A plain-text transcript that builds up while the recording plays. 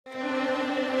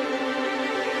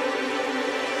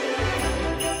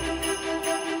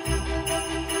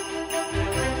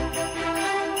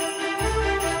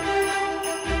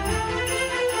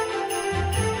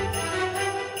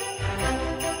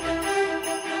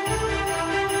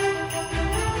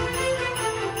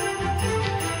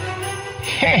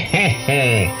Ho, ho,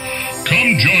 ho!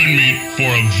 Come join me for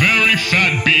a very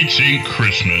Phat Beatz Inc.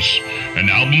 Christmas, an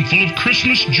album full of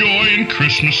Christmas joy and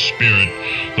Christmas spirit.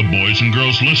 The boys and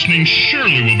girls listening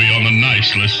surely will be on the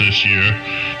nice list this year,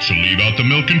 so leave out the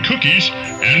milk and cookies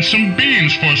and some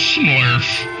beans for Smurf.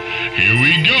 Here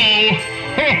we go!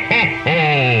 Ho, ho,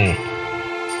 ho!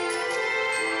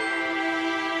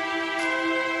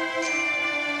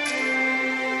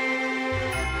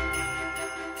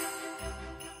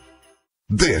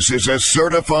 This is a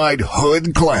certified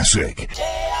hood classic.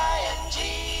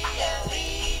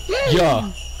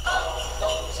 Yeah.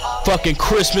 Fucking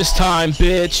Christmas time,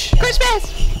 bitch.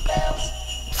 Christmas!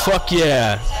 Fuck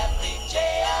yeah.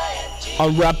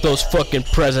 Unwrap those fucking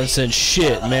presents and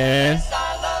shit, man.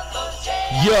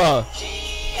 Yeah.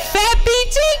 Phat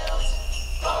Beatz Inc.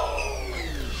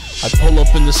 I pull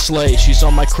up in the sleigh, she's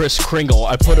on my Kris Kringle.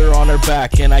 I put her on her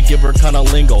back and I give her kinda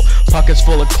lingo. Pockets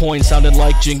full of coins sounding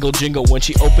like jingle jingle. When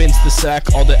she opens the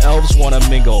sack, all the elves wanna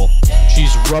mingle.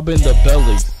 She's rubbing the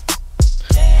belly,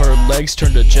 her legs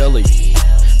turn to jelly.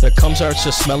 There comes our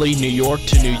so smelly, New York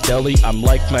to New Delhi. I'm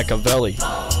like Machiavelli.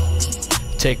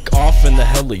 Take off in the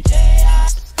heli,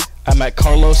 I'm at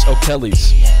Carlos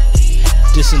O'Kelly's.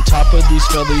 Dissing top of these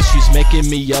fellies, she's making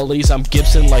me yellies. I'm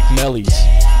Gibson like Mellies.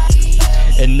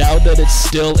 And now that it's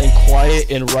still and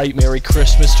quiet and right, Merry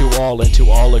Christmas to all and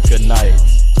to all a good night.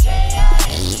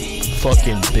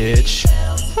 Fucking bitch.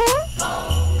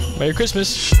 Merry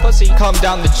Christmas. Pussy come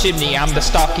down the chimney, I'm the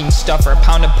stocking stuffer.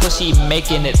 Pound of pussy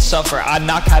making it suffer. I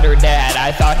knock at her dad,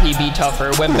 I thought he'd be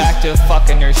tougher. Went back to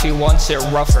fucking her, she wants it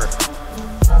rougher.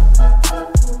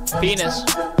 Penis.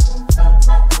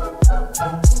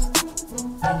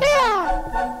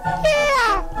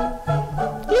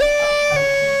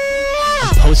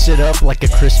 Posted up like a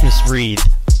Christmas wreath,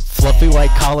 fluffy white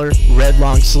collar, red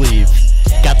long sleeve.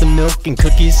 Got the milk and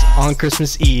cookies on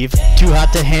Christmas Eve. Too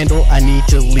hot to handle, I need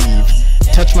to leave.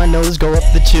 Touch my nose, go up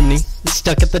the chimney.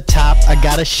 Stuck at the top, I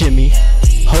gotta shimmy.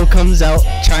 Ho comes out,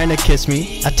 trying to kiss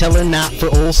me. I tell her not for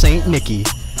old Saint Nicky.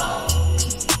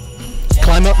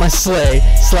 Climb up my sleigh,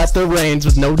 slap the reins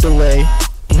with no delay.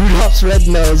 Rudolph's red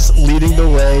nose leading the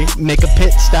way. Make a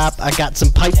pit stop, I got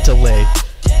some pipe to lay.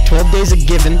 12 days of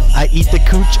giving, I eat the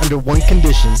cooch under one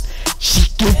condition.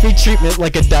 She gives me treatment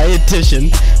like a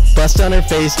dietitian. Bust on her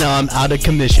face, now I'm out of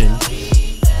commission.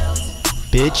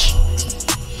 Bitch.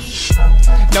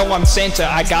 No, I'm Santa,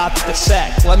 I got the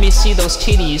sack. Let me see those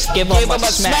titties, give 'em a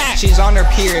smack. She's on her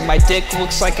period, my dick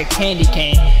looks like a candy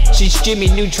cane. She's Jimmy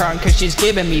Neutron cause she's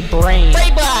giving me brain.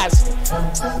 Brain blast!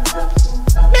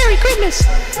 Merry Christmas!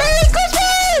 Merry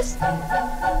Christmas!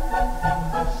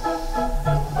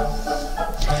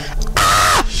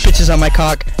 Bitches on my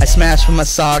cock, I smash with my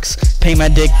socks. Paint my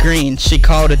dick green, she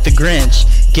called it the Grinch.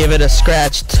 Give it a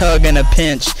scratch, tug and a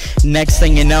pinch. Next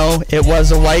thing you know, it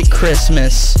was a white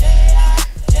Christmas.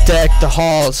 Deck the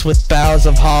halls with boughs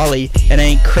of holly. It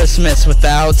ain't Christmas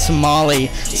without some Molly.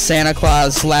 Santa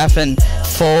Claus laughing,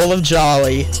 full of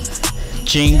jolly.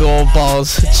 Jingle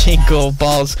balls,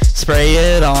 spray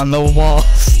it on the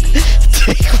walls.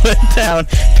 Take one down,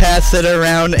 pass it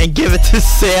around, and give it to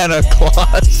Santa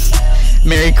Claus.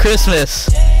 Merry Christmas.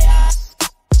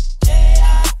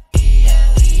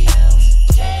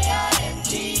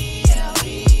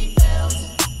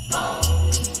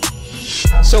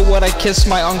 So what, I kissed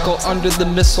my uncle under the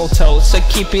mistletoe. Said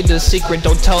keep it a secret,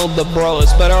 don't tell the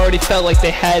bros. But I already felt like they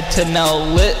had to know.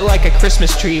 Lit like a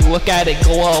Christmas tree, look at it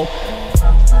glow.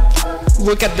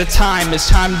 Look at the time, it's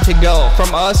time to go.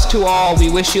 From us to all, we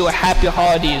wish you a happy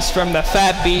holidays. From the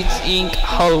Phat Beatz Inc.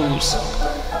 hoes.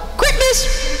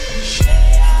 Christmas!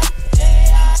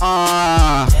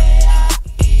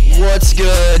 What's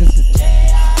good?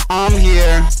 I'm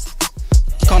here.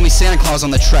 Call me Santa Claus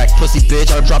on the track, pussy bitch,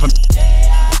 I'll drop him.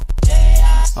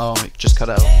 Oh, it just cut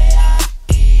out.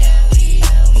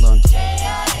 Hold on.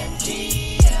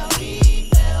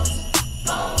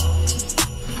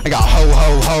 I got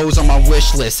ho-ho-hos on my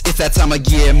wish list. It's that time of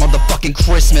year, motherfucking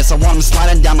Christmas. I want them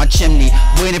sliding down my chimney,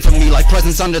 waiting for me like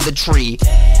presents under the tree.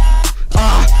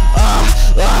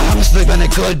 I must have been a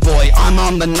good boy, I'm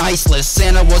on the nice list.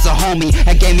 Santa was a homie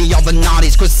and gave me all the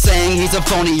naughties. Quit saying he's a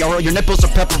phony, or your nipples are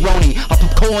pepperoni. I'll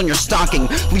put coal in your stocking,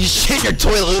 will you shit your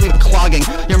toilet leave it clogging?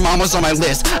 Your mom was on my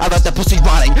list, I left that pussy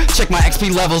rotting. Check my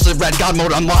XP levels at red god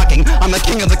mode unlocking. I'm the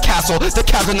king of the castle, the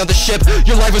captain of the ship.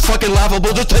 Your life is fucking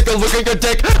laughable, just take a look at your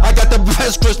dick. I got the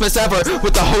best Christmas ever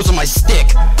with the hose on my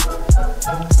stick.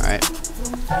 Alright.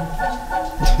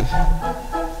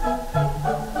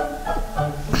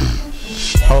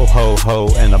 Ho ho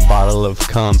ho and a bottle of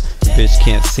cum. Bitch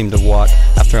can't seem to walk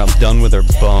after I'm done with her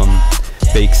bum.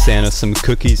 Bake Santa some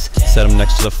cookies, set him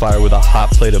next to the fire with a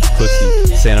hot plate of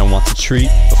pussy. Santa wants a treat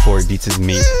before he beats his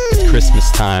meat. It's Christmas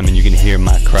time and you can hear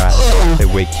my cries. They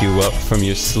wake you up from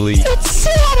your sleep. It's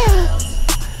Santa!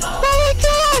 Oh my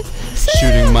God! Santa!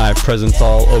 Shooting my presents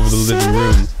all over the living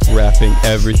room, wrapping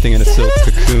everything in a silk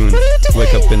cocoon.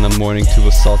 Wake up in the morning to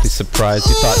a salty surprise.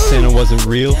 You thought Santa wasn't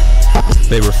real?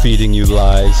 They were feeding you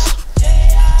lies.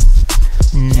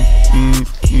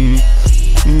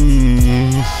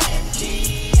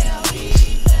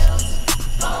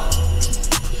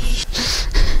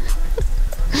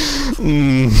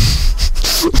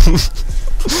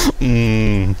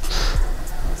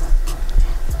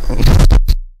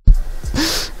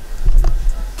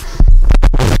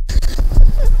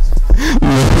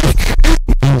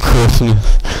 Christmas.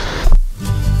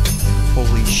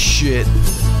 Holy shit.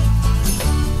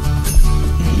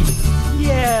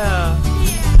 Yeah!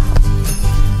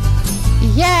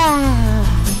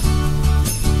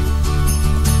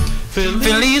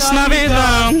 Feliz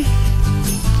Navidad.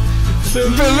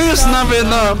 Feliz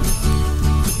Navidad.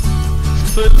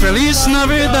 Feliz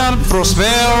Navidad.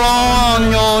 Prospero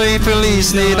año y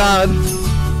felicidad.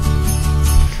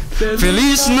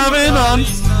 Feliz Navidad.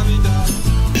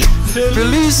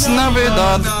 Feliz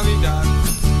Navidad.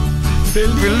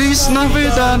 Feliz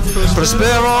Navidad.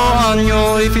 Prospero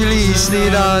año y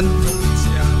felicidad.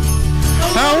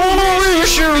 I wanna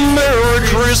wish you a Merry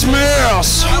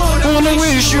Christmas. I wanna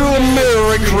wish you a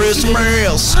Merry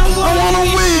Christmas. I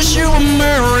wanna wish you a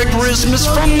Merry Christmas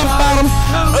from the bottom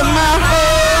of my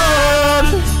heart.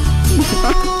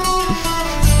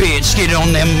 Bitch, get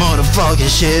on that motherfucking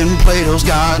shit and play those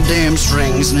goddamn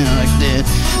strings now like that.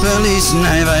 Feliz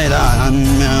Navidad,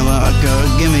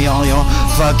 motherfucker, give me all your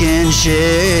fucking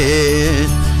shit.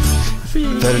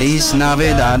 Feliz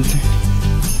Navidad.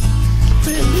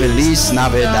 Feliz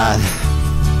Navidad.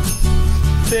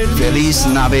 Feliz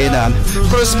Navidad.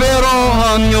 Prospero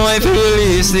año y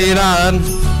felicidad.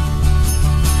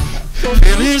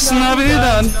 Feliz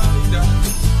Navidad.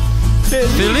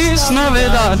 Feliz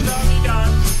Navidad.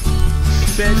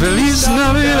 Feliz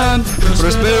Navidad.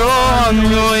 Prospero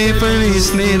año y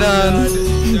felicidad.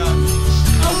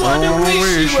 I wanna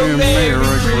wish you a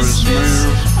Merry Christmas.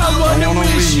 I wanna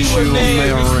wish you a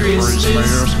Merry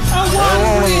Christmas. I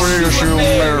wanna wish you a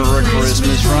Merry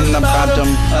Christmas from the bottom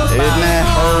of my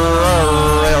heart.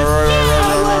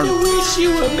 I wanna wish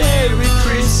you a Merry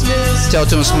Christmas. Tell it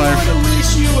to him, Smurf. I wanna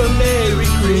wish you a Merry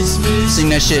Christmas. Sing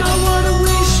that shit I wanna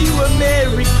wish you a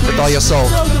Merry Christmas. with all your soul.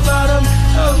 From the bottom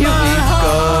of Here my we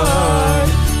heart.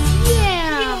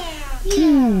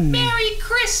 go. Merry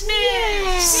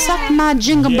Christmas! Suck my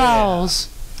jingle balls.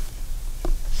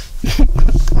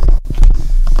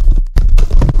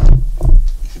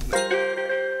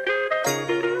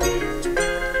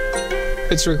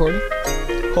 It's recording?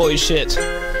 Holy shit.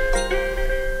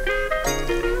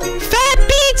 Phat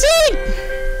Beatz!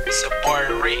 Support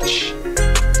reach.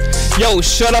 Yo,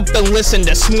 shut up and listen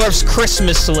to Smurf's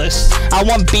Christmas list. I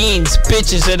want beans,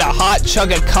 bitches, and a hot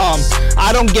chug of cum.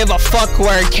 I don't give a fuck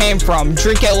where it came from.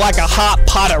 Drink it like a hot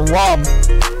pot of rum.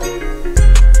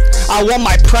 I want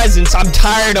my presents, I'm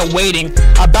tired of waiting.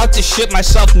 About to shit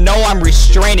myself, no I'm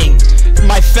restraining.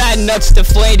 My fat nuts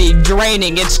deflating,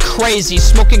 draining, it's crazy.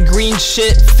 Smoking green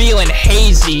shit, feeling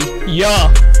hazy,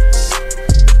 yeah.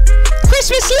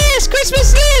 Christmas list!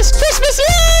 Christmas list! Christmas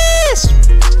list!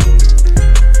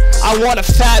 I want a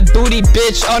fat booty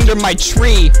bitch under my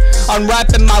tree.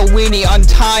 Unwrapping my weenie,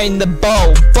 untying the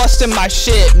bow. Busting my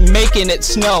shit, making it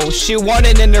snow. She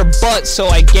wanted in her butt, so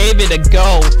I gave it a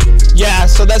go. Yeah,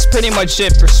 so that's pretty much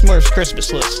it for Smurf's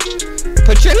Christmas list.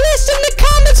 Put your list in the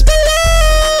comments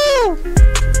below!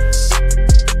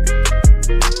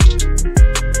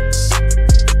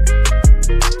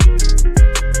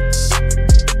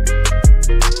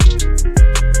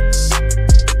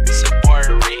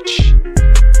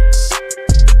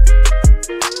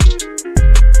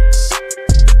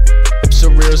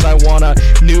 I want a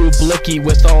new blicky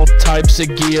with all types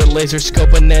of gear, laser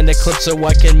scoping and eclipse so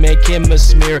I can make him a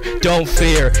smear. Don't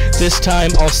fear, this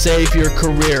time I'll save your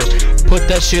career. Put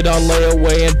that shit on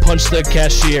layaway and punch the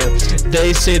cashier.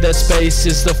 They say that space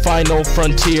is the final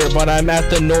frontier, but I'm at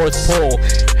the North Pole.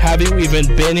 Have you even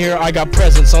been here? I got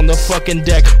presents on the fucking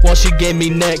deck while she gave me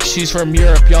neck. She's from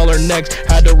Europe, y'all are next.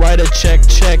 Had to write a check,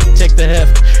 take the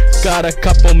heft. Got a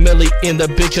couple milli in the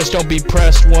bitch, just don't be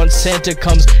pressed. Once Santa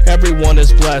comes, everyone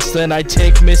is blessed. Then I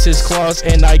take Mrs. Claus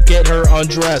and I get her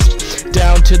undressed.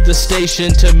 Down to the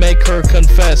station to make her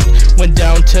confess. Went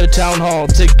down to town hall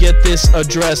to get this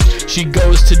addressed. She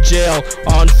goes to jail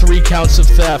on 3 counts of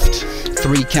theft.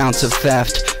 3 counts of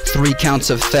theft. 3 counts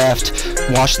of theft.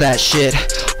 Wash that shit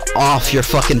off your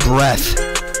fucking breath.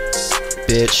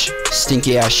 Bitch,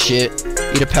 stinky ass shit.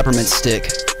 Eat a peppermint stick.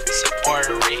 Support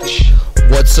reach.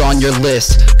 What's on your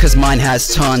list? Cause mine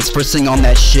has tons. First thing on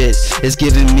that shit is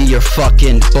giving me your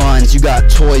fucking buns. You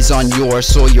got toys on yours,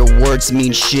 so your words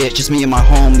mean shit. Just me and my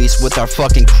homies with our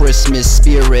fucking Christmas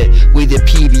spirit. We the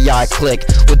PBI clique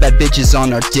with bad bitches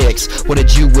on our dicks. What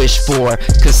did you wish for?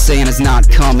 Cause Santa's not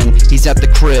coming. He's at the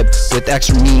crib with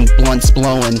extra mean blunts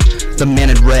blowing. The man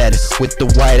in red with the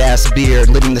white ass beard,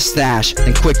 living the stash,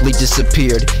 then quickly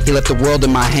disappeared. He left the world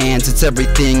in my hands, it's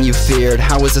everything you feared.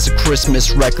 How is this a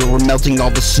Christmas record? We're melting all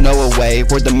the snow away.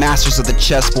 We're the masters of the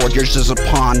chessboard, yours is a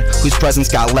pawn whose presents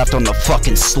got left on the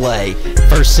fucking sleigh.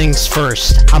 First things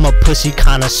first, I'm a pussy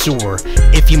connoisseur.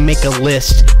 If you make a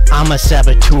list, I'm a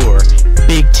saboteur.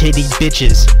 Big titty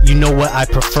bitches, you know what I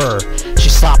prefer. She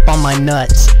slop on my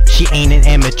nuts, she ain't an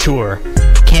amateur.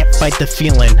 Can't fight the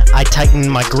feeling, I tighten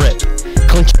my grip.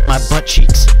 Clench my butt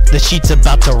cheeks, the sheet's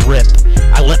about to rip.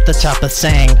 I let the chopper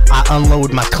sang, I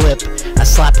unload my clip. I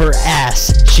slap her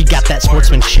ass, she got that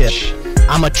sportsmanship.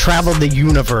 I'ma travel the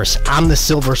universe, I'm the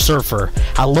Silver Surfer.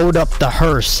 I load up the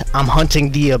hearse, I'm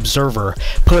hunting the observer.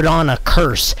 Put on a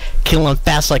curse, killing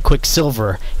fast like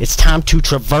Quicksilver. It's time to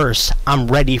traverse, I'm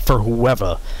ready for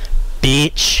whoever.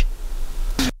 Bitch.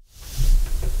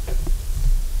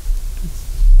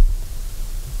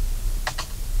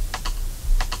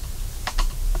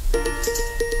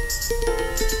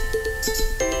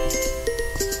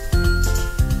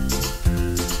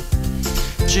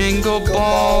 Jingle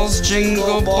balls,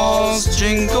 jingle balls,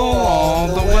 jingle all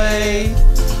the way.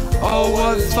 Oh,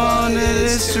 what fun it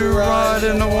is to ride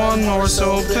in a one-horse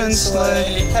open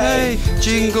sleigh. Hey,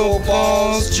 jingle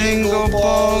balls, jingle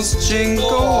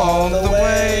all the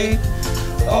way.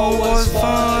 Oh, what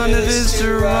fun it is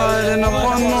to ride in a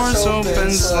one-horse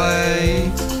open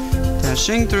sleigh.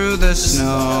 Dashing through the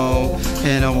snow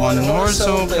in a one-horse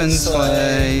open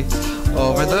sleigh.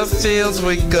 Over the fields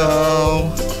we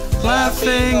go,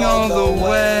 laughing all the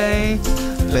way.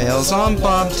 Bells on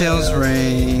bobtails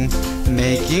ring,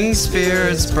 making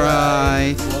spirits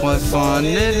bright. What fun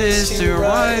it is to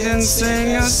ride and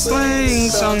sing a sleighing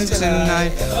song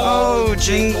tonight. Oh,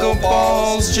 jingle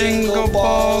balls, jingle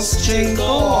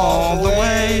all the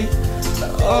way.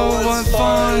 Oh, what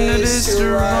fun it is to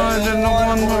ride in a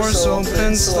one-horse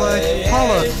open sleigh.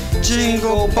 Holla,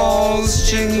 jingle balls,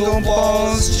 jingle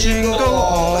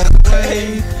all the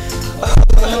way.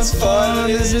 What fun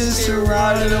it is to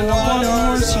ride in a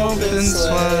one-horse open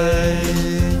sleigh.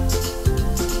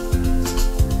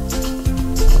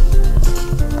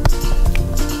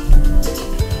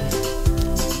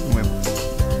 Wait,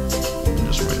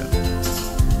 just read it.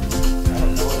 I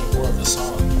don't know any more of the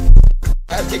song.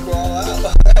 I think we're all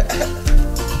out.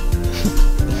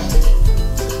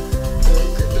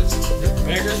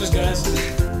 Merry Christmas, guys.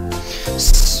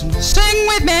 Sing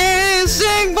with me,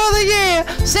 sing for the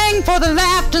year, sing for the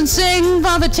laughter and sing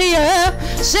for the tear.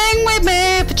 Sing with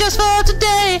me for just for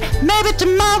today, maybe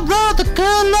tomorrow the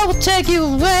good Lord will take you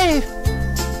away.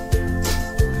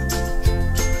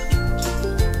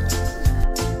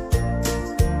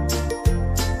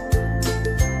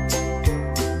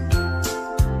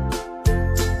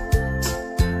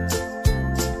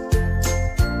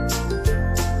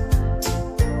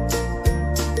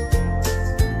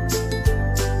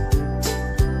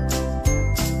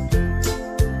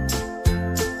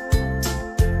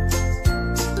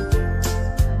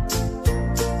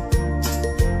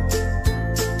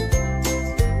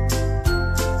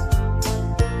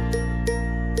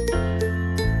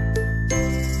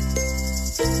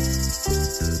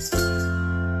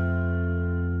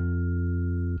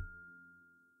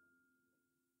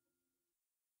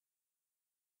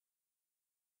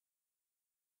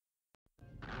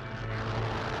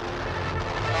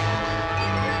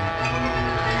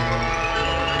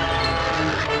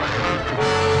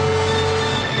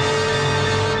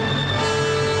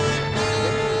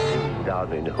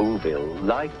 In Whoville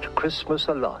liked Christmas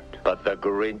a lot, but the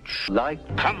Grinch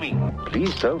liked coming.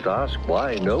 Please don't ask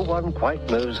why, no one quite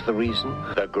knows the reason.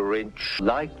 The Grinch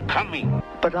liked coming.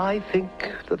 But I think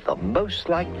that the most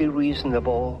likely reason of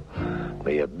all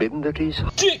may have been that his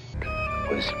dick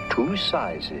was 2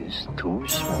 sizes too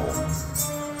small.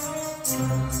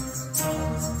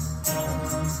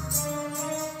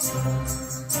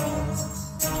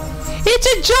 It's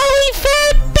a Jolly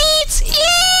Phat Beatz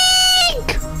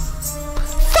Inc.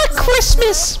 For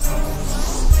Christmas.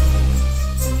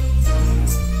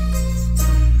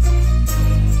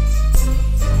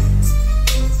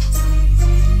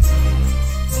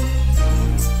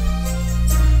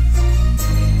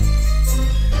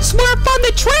 Smurf on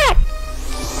the track!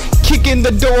 Kicking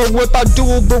in the door, whip out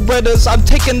dual Berettas. I'm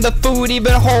taking the food,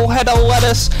 even whole head of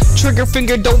lettuce. Trigger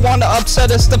finger, don't wanna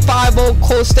upset us. The 5-0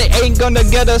 close, they ain't gonna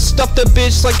get us. Stuff the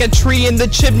bitch like a tree in the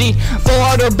chimney. Blow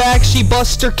out her back, she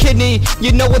bust her kidney.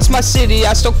 You know it's my city,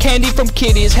 I stole candy from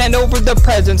kitties. Hand over the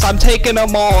presents, I'm taking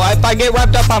them all. If I get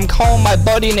wrapped up, I'm calling my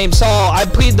buddy named Saul. I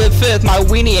plead the fifth, my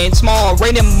weenie ain't small.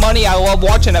 Raining money, I love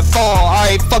watching it fall.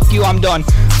 Alright, fuck you, I'm done.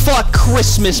 Fuck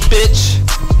Christmas, bitch.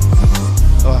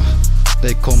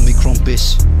 They call me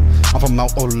Krampus. I'm from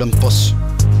Mount Olympus.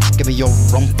 Give me your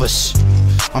rumpus.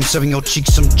 I'm serving your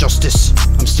cheeks some justice.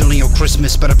 I'm stealing your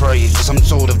Christmas, better pray for some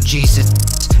sort of Jesus.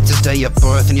 It's his day of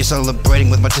birth and you're celebrating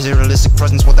with materialistic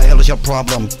presents. What the hell is your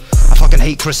problem? I fucking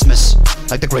hate Christmas,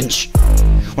 like the Grinch.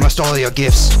 When I stole all your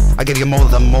gifts, I gave you more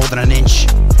than an inch.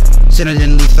 Sinner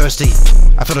didn't leave thirsty,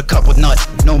 I filled a cup with nut,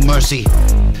 no mercy.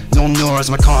 No more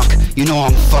as my cock, you know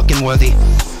I'm fucking worthy.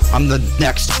 I'm the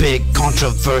next big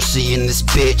controversy in this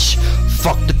bitch.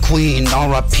 Fuck the queen,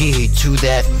 R.I.P. to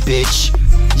that bitch.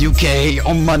 UK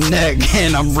on my neck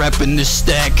and I'm reppin' this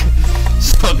stack.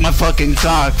 Suck my fucking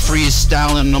cock,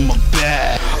 freestyling on my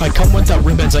back. I come without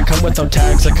ribbons, I come without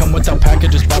tags, I come without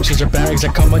packages, boxes, or bags.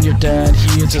 I come on your dad,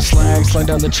 he is a slag, slide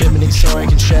down the chimney so I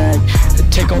can shag.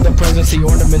 Take all the presents, the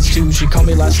ornaments too. She called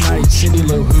me last night, Cindy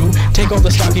Lou Who. Take all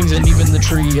the stockings and even the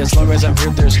tree. As long as I'm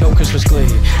here, there's no Christmas glee.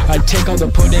 I take all the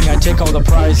pudding, I take all the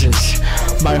prizes.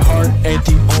 My heart ain't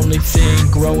the only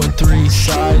thing growing 3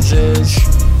 sizes.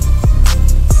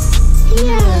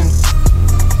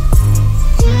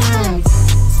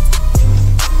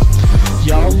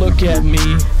 Y'all look at me,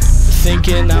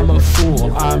 thinking I'm a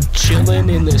fool. I'm chilling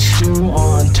in the stew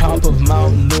on top of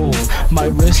Mount Newell. My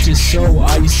wrist is so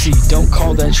icy, don't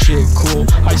call that shit cool.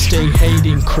 I stay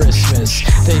hating Christmas,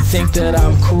 they think that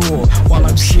I'm cruel. While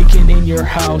I'm seeking in your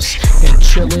house and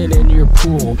chilling in your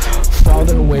pool.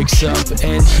 Father wakes up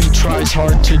and he tries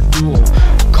hard to duel.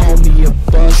 Call me a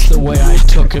bus the way I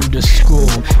took him to school.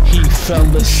 He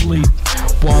fell asleep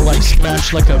while I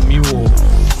smashed like a mule.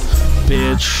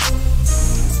 Bitch.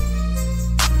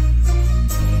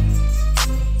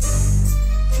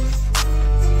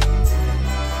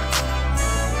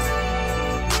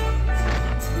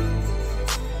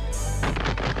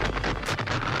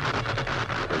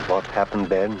 What happened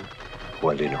then?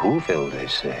 Well, in Whoville, they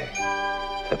say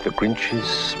that the Grinch's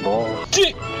small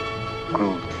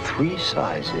grew 3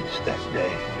 sizes that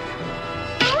day.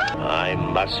 I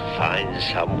must find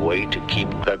some way to keep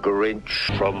the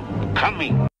Grinch from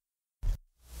coming.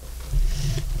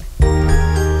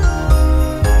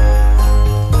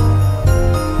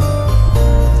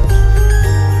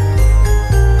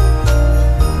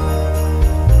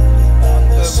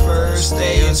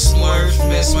 Day of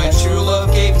Smurfmas, my true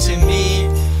love gave to me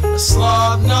a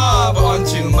slob knob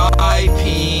onto my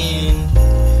peen.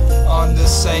 On the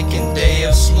 2nd day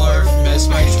of Smurfmas,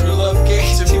 my true love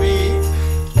gave to me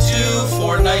 2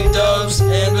 Fortnite dubs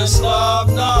and a slob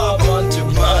knob onto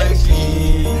my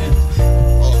peen.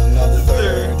 On the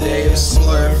 3rd day of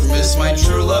Smurfmas, my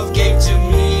true love gave to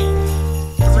me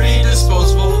 3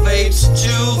 disposable vapes, 2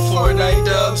 Fortnite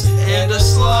dubs, and a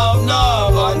slob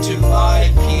knob onto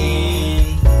my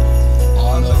peen.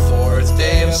 On the 4th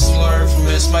day of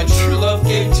Smurfmas, my true love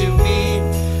gave to me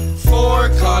 4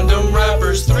 condom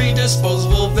wrappers, 3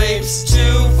 disposable vapes, 2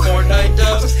 Fortnite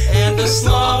dubs, and a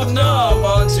slob knob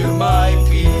onto my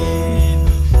peen.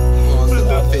 On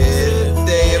the 5th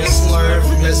day of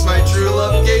Smurfmas, my true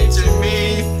love gave to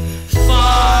me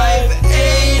 5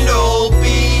 anal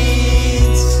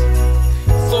beads,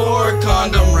 4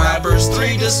 condom wrappers,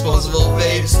 3 disposable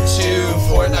vapes, 2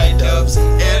 Fortnite dubs,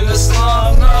 and a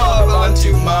slob knob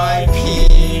onto my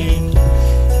peen.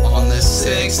 On the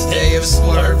 6th day of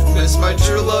Smurfmas, my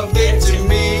true love gave to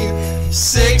me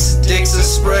 6 dicks a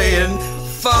spraying,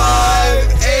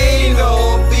 5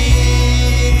 anal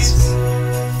beads,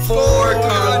 4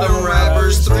 condom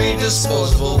wrappers, 3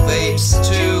 disposable vapes,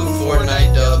 2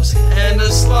 Fortnite dubs, and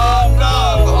a slob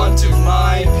knob onto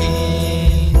my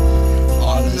peen.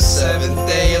 On the 7th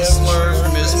day of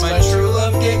Smurfmas, my true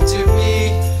love gave to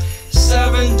me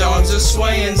 7 dongs a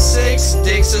swaying, 6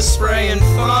 dicks a spraying,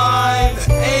 5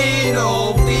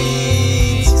 anal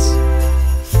beads,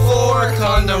 4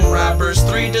 condom wrappers,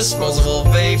 3 disposable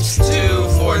vapes, 2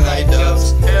 Fortnite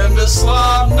dubs, and a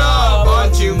slob knob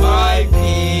onto my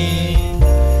peen.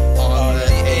 On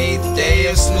the 8th day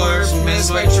of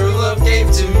Smurfmas, my true love gave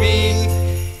to me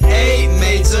 8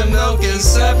 maids a milking,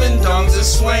 7 dongs a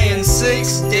swaying,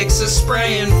 6 dicks a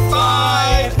spraying,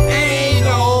 5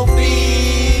 anal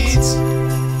beads,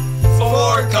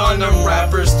 4 condom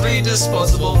wrappers, 3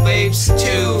 disposable vapes,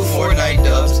 2 Fortnite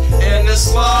dubs, and a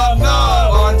slob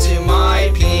knob onto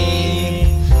my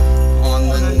peen. On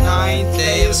the 9th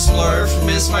day of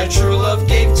Smurfmas my true love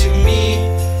gave to me.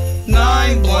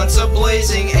 9 blunts a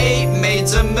blazing, 8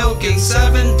 maids a milking,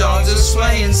 7 dogs a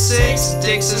swaying, 6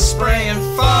 dicks a spraying,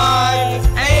 5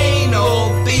 anal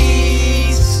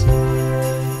bees,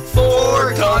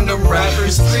 4 condom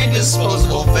wrappers, 3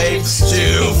 disposable vapes,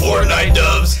 2 Fortnite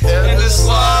dubs, and a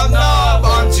slob knob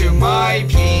onto my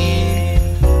peen.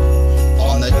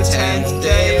 On the 10th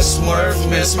day of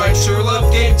Smurfmas my true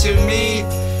love gave to me.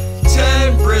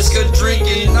 10 brisk a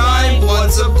drinking, 9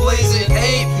 blunts a blazing,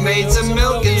 8 maids a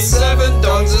milking, 7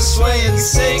 dogs a swaying,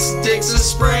 6 dicks a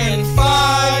spraying,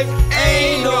 5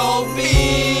 anal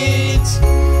beads,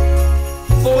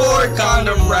 4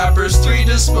 condom wrappers, 3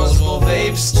 disposable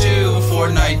vapes, 2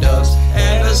 Fortnite dubs,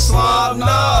 and a slob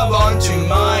knob onto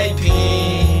my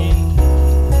peen.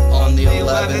 On the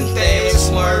 11th day of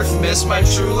Smurfmas my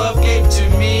true love gave to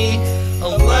me.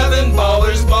 11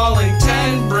 ballers balling,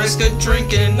 10 brisk a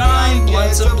drinking, 9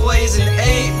 blunts a blazing,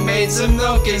 8 maids a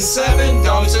milking, 7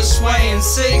 dogs a swaying,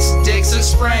 6 dicks a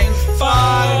spraying,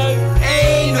 5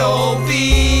 anal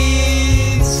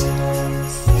beads,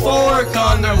 4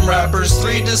 condom wrappers,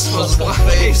 3 disposable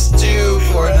vapes, 2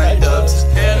 Fortnite dubs,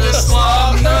 and a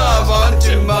slob knob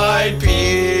onto my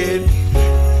peen.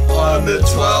 On the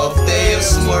 12th day of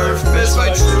Smurfmas my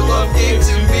true love gave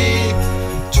to me.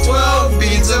 12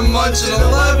 beans a munching,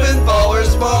 11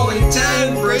 ballers balling,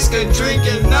 10 brisk a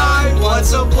drinking, 9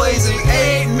 blunts a blazing,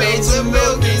 8 maids a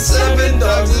milking, 7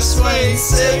 dogs a swaying,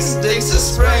 6 dicks a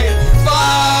spraying,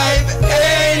 5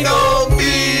 anal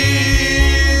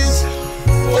bees,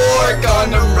 4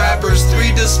 condom wrappers,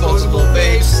 3 disposable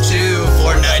vapes, 2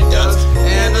 Fortnite dubs,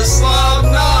 and a slob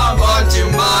knob onto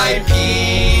my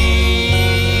peen.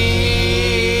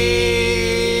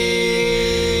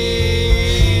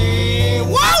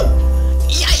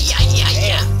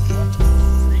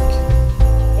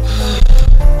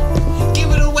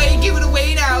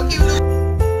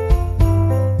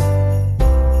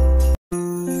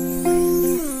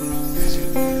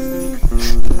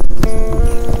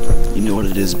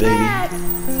 Baby,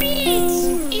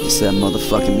 it's that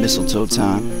motherfucking mistletoe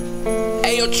time.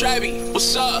 Hey yo, Travi,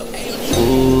 what's up?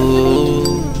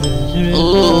 Ooh,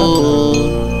 ooh,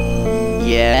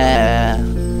 yeah.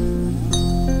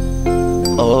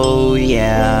 Oh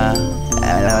yeah.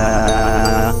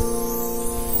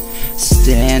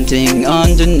 Standing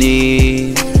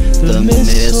underneath the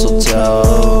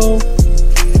mistletoe,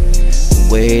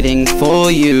 waiting for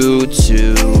you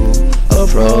to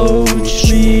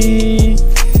approach me.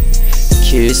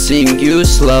 Kissing you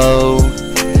slow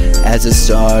as it's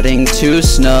starting to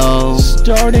snow.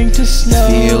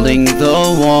 Feeling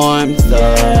the warmth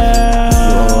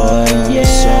of your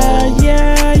soul.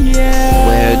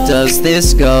 Where does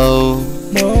this go?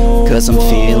 Cause I'm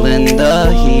feeling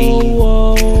the heat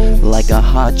like a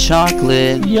hot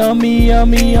chocolate. Yummy,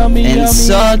 yummy, yummy, and yummy.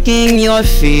 Sucking your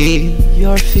feet.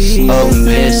 Oh,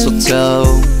 mistletoe,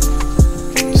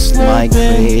 my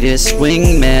greatest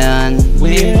wingman.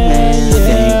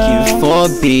 Thank you for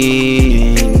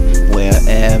being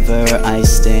wherever I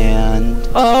stand.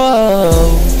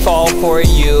 Oh, fall for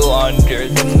you under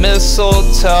the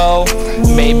mistletoe.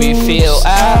 Made me feel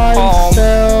at home.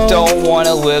 Don't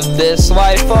wanna live this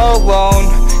life alone.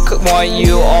 Want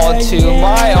you all to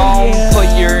my own. Put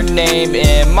your name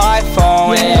in my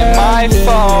phone,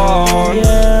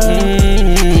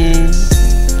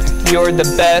 You're the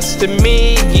best to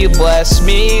me, you bless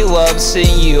me. Love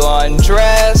seeing you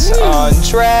undress.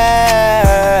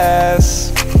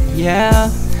 Yeah.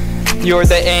 You're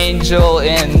the angel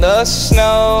in the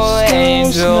snow,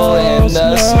 angel in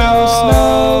the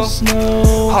snow.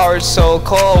 Heart so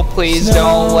cold, please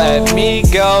don't let me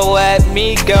go,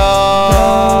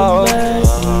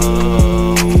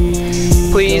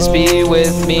 Please be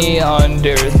with me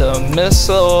under the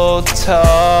mistletoe.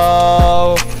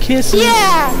 Kisses.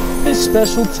 This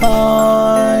special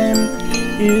time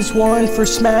is one for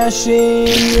smashing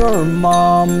your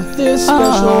mom. This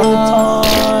special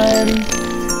time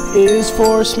is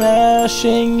for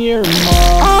smashing your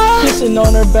mom. Kissing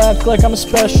on her back like I'm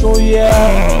special,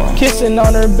 yeah. Kissing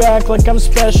on her back like I'm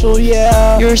special,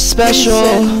 yeah. You're special. Please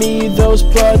send me those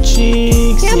butt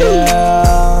cheeks,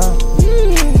 yeah.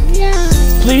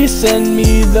 Please send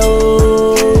me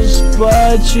those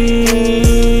butt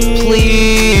cheeks.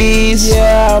 Please.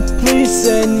 Yeah, please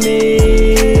send me.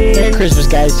 Merry Christmas,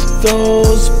 guys.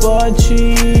 Those butt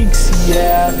cheeks,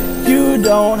 yeah. You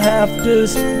don't have to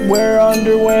wear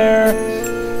underwear,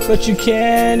 but you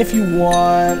can if you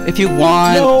want. If you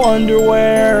want. No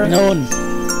underwear. No.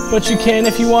 But you can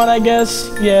if you want, I guess.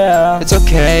 Yeah. It's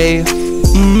okay.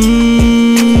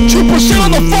 2%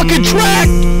 on the fucking track.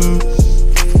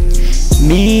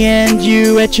 Me and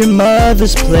you at your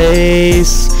mother's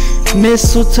place,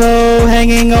 mistletoe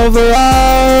hanging over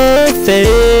our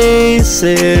faces.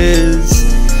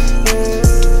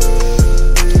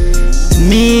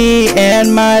 Me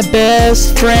and my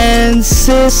best friend's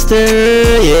sister,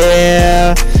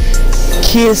 yeah,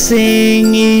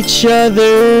 kissing each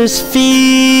other's feet,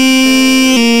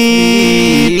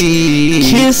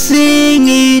 kissing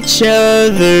each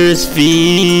other's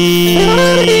feet,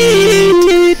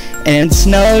 and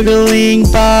snuggling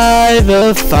by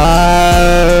the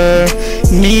fire.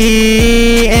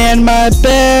 Me and my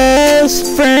best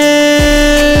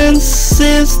friend's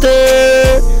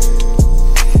sister.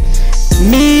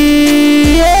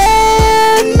 Me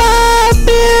and my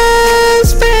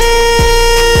best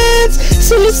friend's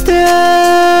sister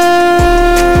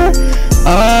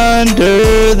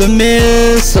under the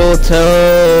mistletoe.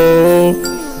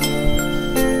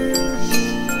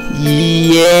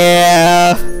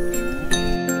 Yeah.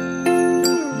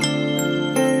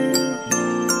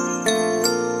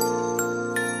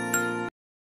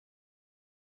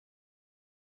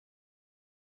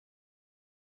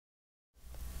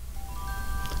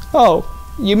 Oh,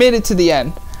 you made it to the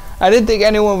end. I didn't think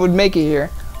anyone would make it here.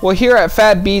 Well, here at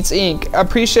Phat Beatz Inc.,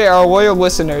 appreciate our loyal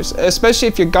listeners, especially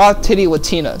if you're goth titty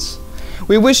Latinas.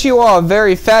 We wish you all a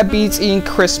very Phat Beatz Inc.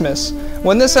 Christmas.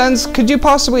 When this ends, could you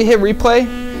possibly hit replay?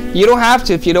 You don't have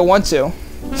to if you don't want to.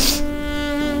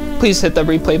 Please hit the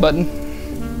replay button.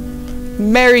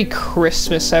 Merry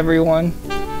Christmas, everyone.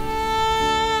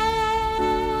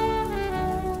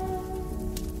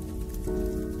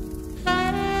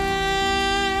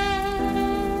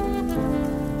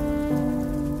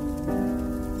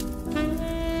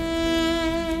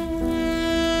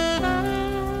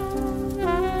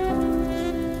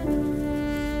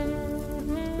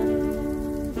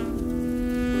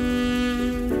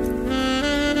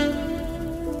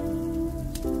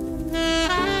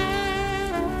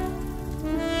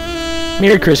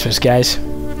 Merry Christmas, guys.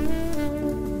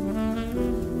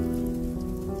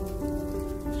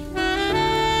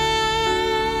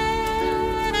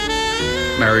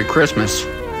 Merry Christmas.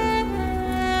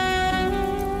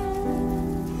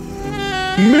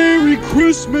 Merry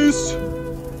Christmas.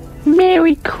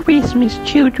 Merry Christmas,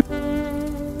 children.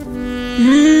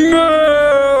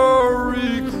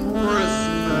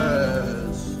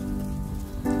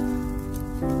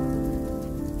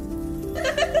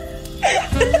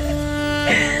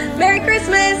 Merry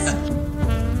Christmas.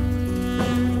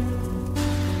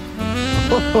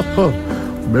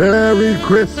 Merry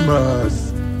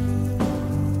Christmas!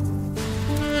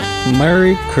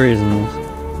 Merry Christmas.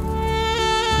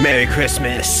 Merry Christmas. Merry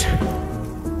Christmas.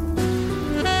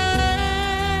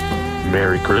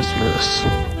 Merry Christmas.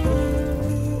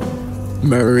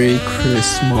 Merry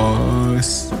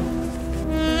Christmas.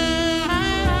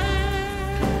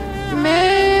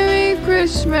 Merry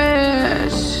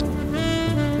Christmas.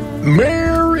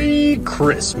 Merry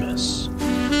Christmas.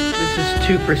 This is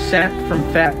 2% from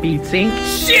Phat Beatz Inc.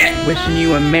 Shit! Wishing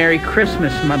you a Merry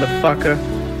Christmas, motherfucker.